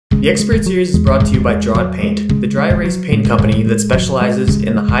The Expert Series is brought to you by Draw It Paint, the dry erase paint company that specializes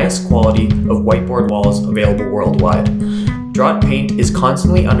in the highest quality of whiteboard walls available worldwide. Draw It Paint is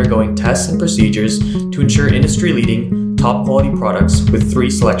constantly undergoing tests and procedures to ensure industry-leading, top-quality products with 3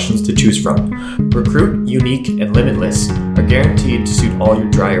 selections to choose from. Recruit, Unique, and Limitless are guaranteed to suit all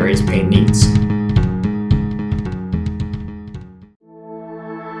your dry erase paint needs.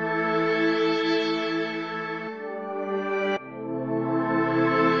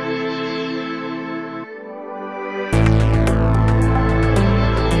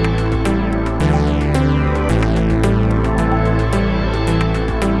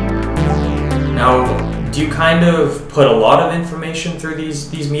 Now, do you kind of put a lot of information through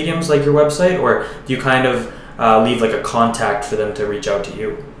these mediums like your website, or do you kind of leave like a contact for them to reach out to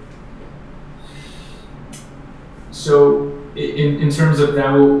you? So in terms of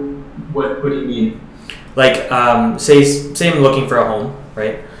that, what do you mean? Like say I'm looking for a home,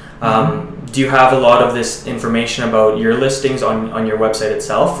 right? Do you have a lot of this information about your listings on your website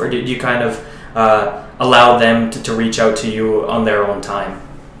itself, or do you kind of allow them to reach out to you on their own time?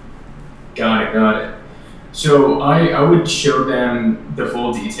 Got it. So I would show them the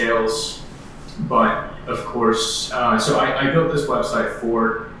full details, but of course, so I built this website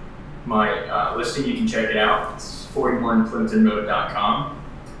for my listing. You can check it out. It's 41clintonroad.com.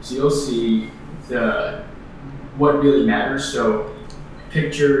 So you'll see what really matters. So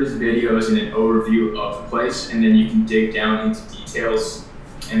pictures, videos, and an overview of the place, and then you can dig down into details.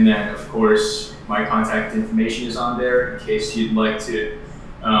 And then of course, my contact information is on there in case you'd like to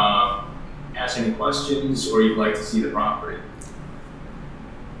ask any questions or you'd like to see the property.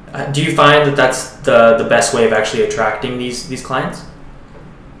 Do you find that that's the best way of actually attracting these clients?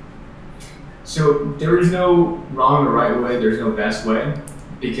 So there is no wrong or right way, there's no best way,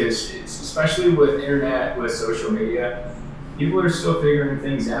 because especially with internet, with social media, people are still figuring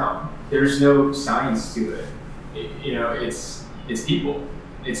things out. There's no science to it. It's people.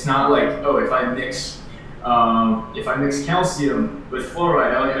 It's not like, oh, if I mix calcium with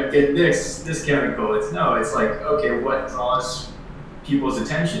fluoride, I get this chemical. It's like, okay, what draws people's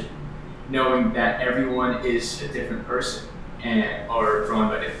attention? Knowing that everyone is a different person and are drawn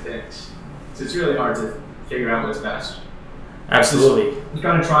by different things. So it's really hard to figure out what's best. Absolutely. Just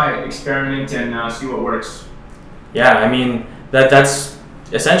gotta try it, experiment, and see what works. Yeah, I mean that's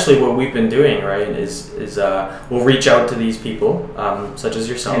essentially what we've been doing, right? Is we'll reach out to these people, such as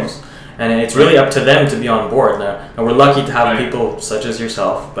yourselves. Yeah. And it's really up to them to be on board. Now we're lucky to have people such as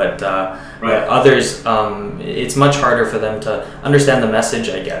yourself, but others, it's much harder for them to understand the message,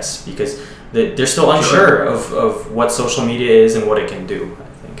 I guess, because they're still unsure of what social media is and what it can do,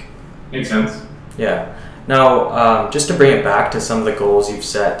 I think. Makes sense. Yeah. Now, just to bring it back to some of the goals you've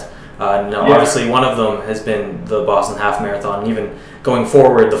set, obviously one of them has been the Boston Half Marathon, and even going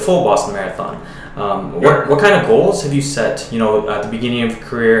forward, the full Boston Marathon. What kind of goals have you set, at the beginning of your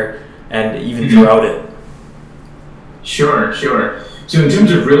career and even throughout it? Sure. So in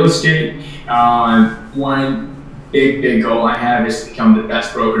terms of real estate, one big goal I have is to become the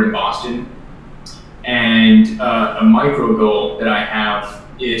best broker in Boston. And a micro goal that I have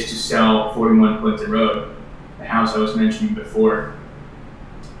is to sell 41 Clinton Road, the house I was mentioning before.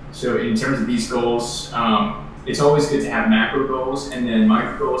 So in terms of these goals, it's always good to have macro goals and then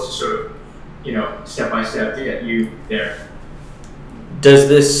micro goals to sort of, step by step to get you there. Does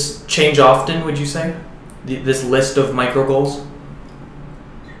this change often, would you say? This list of micro goals?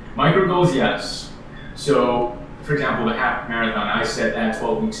 Micro goals, yes. So, for example, the half marathon, I set that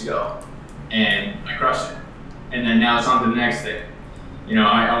 12 weeks ago, and I crushed it. And then now it's on to the next thing.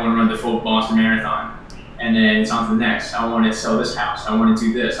 I want to run the full Boston Marathon, and then it's on to the next. I want to sell this house. I want to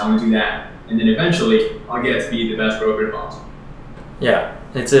do this. I want to do that. And then eventually, I'll get to be the best broker in Boston. Yeah,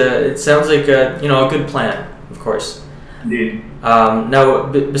 it sounds like a good plan, of course. Indeed. Now,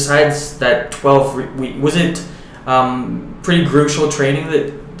 besides that 12 week, was it pretty crucial training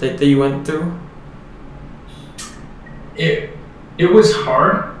that you went through? It was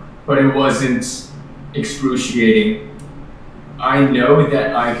hard, but it wasn't excruciating. I know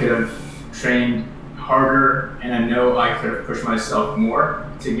that I could have trained harder, and I know I could have pushed myself more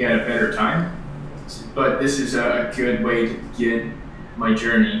to get a better time. But this is a good way to begin my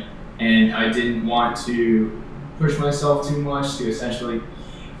journey, and I didn't want to push myself too much to essentially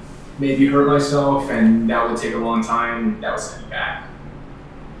maybe hurt myself, and that would take a long time, and that would set me back.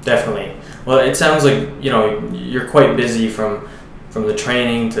 Definitely. Well, it sounds like you're quite busy from the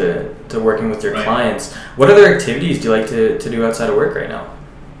training to working with your clients. What other activities do you like to do outside of work right now?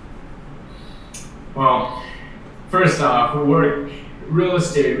 Well, first off, real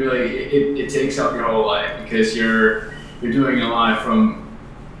estate really it takes up your whole life, because you're doing a lot from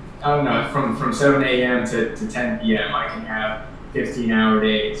I don't know, from 7 a.m. to 10 p.m. I can have 15-hour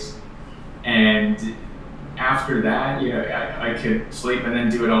days. And after that, I could sleep and then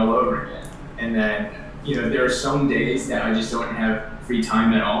do it all over again. And then, there are some days that I just don't have free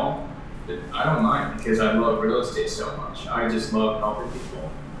time at all. But I don't mind because I love real estate so much. I just love helping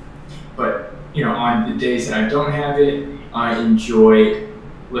people. But, on the days that I don't have it, I enjoy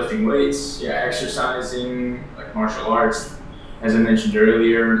lifting weights, exercising, like martial arts. As I mentioned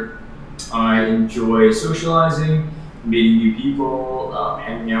earlier, I enjoy socializing, meeting new people,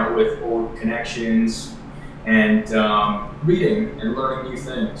 hanging out with old connections, and reading and learning new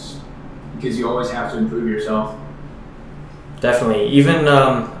things, because you always have to improve yourself. Definitely. Even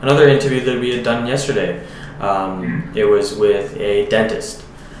another interview that we had done yesterday, it was with a dentist.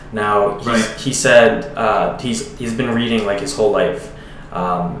 Now, he said he's been reading like his whole life.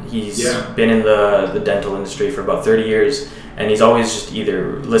 He's been in the dental industry for about 30 years, and he's always just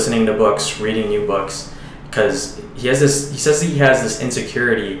either listening to books, reading new books, because he says he has this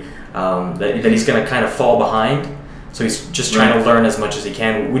insecurity that he's going to kind of fall behind. So he's just trying to learn as much as he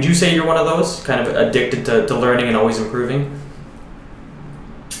can. Would you say you're one of those, kind of addicted to learning and always improving?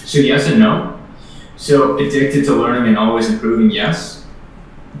 So yes and no. So addicted to learning and always improving, yes.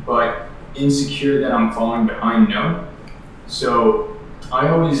 But insecure that I'm falling behind, no. So I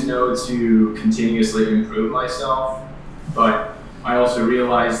always know to continuously improve myself, but I also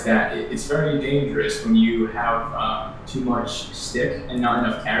realize that it's very dangerous when you have too much stick and not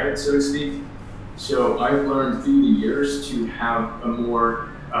enough carrot, so to speak. So I've learned through the years to have a more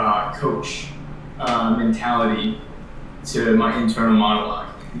coach mentality to my internal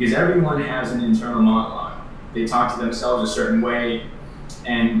monologue, because everyone has an internal monologue. They talk to themselves a certain way,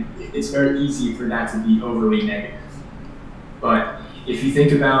 and it's very easy for that to be overly negative. But if you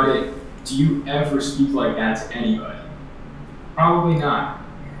think about it, do you ever speak like that to anybody? Probably not.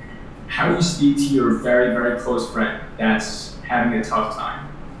 How do you speak to your very, very close friend that's having a tough time?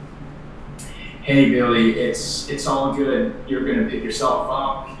 Hey Billy, it's all good. You're gonna pick yourself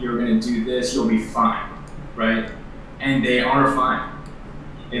up. You're gonna do this. You'll be fine, right? And they are fine.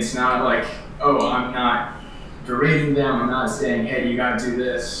 It's not like, oh, I'm not berating them. I'm not saying, hey, you gotta do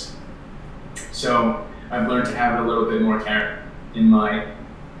this. So I've learned to have a little bit more carrot in my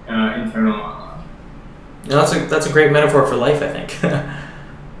internal monologue. No, that's a great metaphor for life, I think.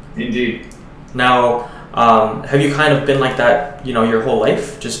 Indeed. Now, have you kind of been like that, your whole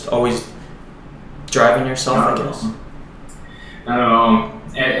life? Just always driving yourself, I guess? Not at all.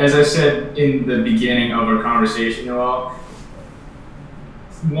 As I said in the beginning of our conversation, Noel,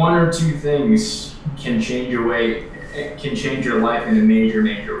 one or two things can change your life in a major,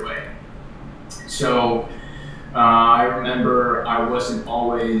 major way. So I remember I wasn't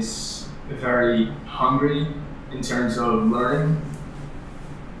always very hungry in terms of learning.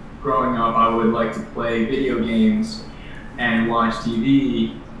 Growing up, I would like to play video games and watch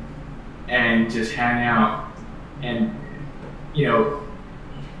TV and just hang out. And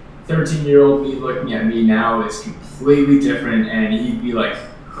 13-year-old me looking at me now is completely different, and he'd be like,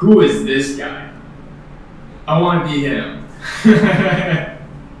 who is this guy? I want to be him.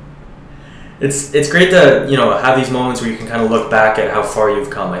 It's great to have these moments where you can kind of look back at how far you've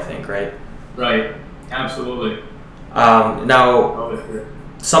come, I think, right? Right, absolutely. Now,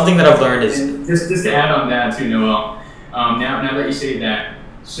 something that I've learned is... And just to add on that too, Noel, now that you say that,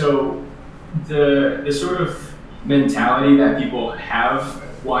 so the sort of mentality that people have,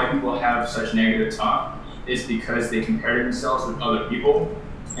 why people have such negative talk, is because they compare themselves with other people.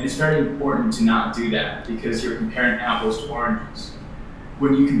 And it's very important to not do that, because you're comparing apples to oranges.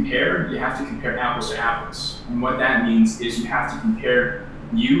 When you compare, you have to compare apples to apples. And what that means is you have to compare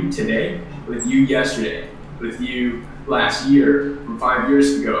you today with you yesterday, with you last year, from 5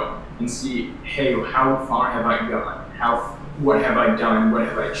 years ago, and see, hey, how far have I gone? What have I done? What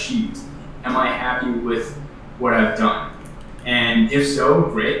have I achieved? Am I happy with what I've done? And if so,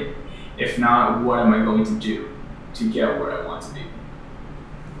 great. If not, what am I going to do to get where I want to be?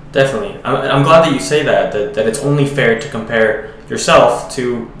 Definitely. I'm glad that you say that it's only fair to compare yourself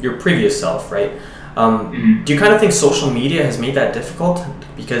to your previous self, right? Do you kind of think social media has made that difficult?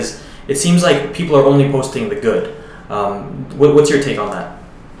 Because it seems like people are only posting the good. What's your take on that?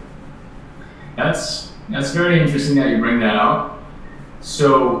 That's very interesting that you bring that up.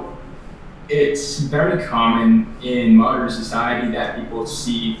 So it's very common in modern society that people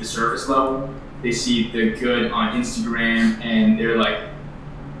see the surface level. They see the good on Instagram, and they're like,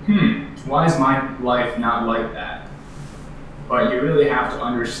 why is my life not like that? But you really have to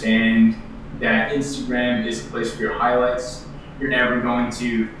understand that Instagram is a place for your highlights. You're never going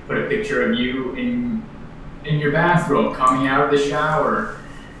to put a picture of you in your bathrobe, coming out of the shower,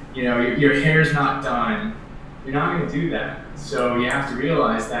 you know, your hair's not done, you're not going to do that. So you have to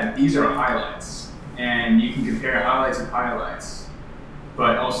realize that these are highlights, and you can compare highlights with highlights.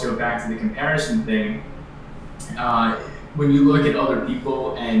 But also back to the comparison thing, when you look at other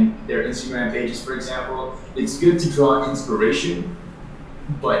people and their Instagram pages, for example, it's good to draw inspiration,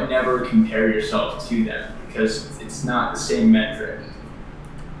 but never compare yourself to them because it's not the same metric.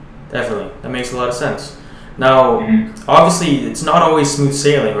 Definitely, that makes a lot of sense. Now, obviously, it's not always smooth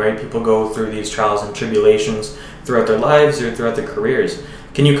sailing, right? People go through these trials and tribulations throughout their lives or throughout their careers.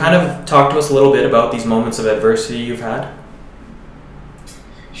 Can you kind of talk to us a little bit about these moments of adversity you've had?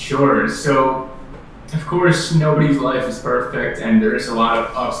 Sure. So, of course, nobody's life is perfect, and there's a lot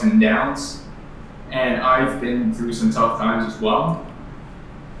of ups and downs. And I've been through some tough times as well.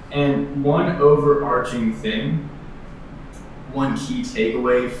 And one overarching thing, one key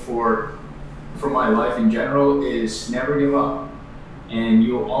takeaway for my life in general is never give up. And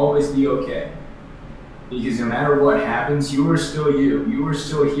you'll always be okay. Because no matter what happens, you are still you. You are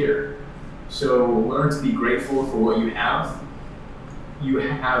still here. So learn to be grateful for what you have. You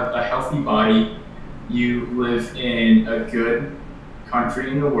have a healthy body. You live in a good country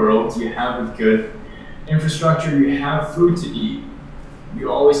in the world. You have a good infrastructure. You have food to eat.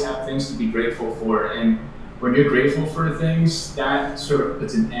 You always have things to be grateful for. And when you're grateful for things, that sort of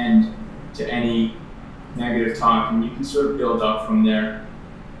puts an end to any negative talk, and you can sort of build up from there.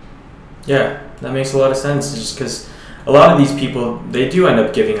 Yeah, that makes a lot of sense, just because a lot of these people, they do end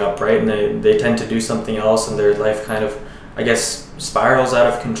up giving up, right? And they tend to do something else, and their life kind of, I guess, spirals out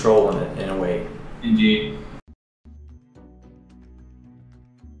of control in a way. Indeed.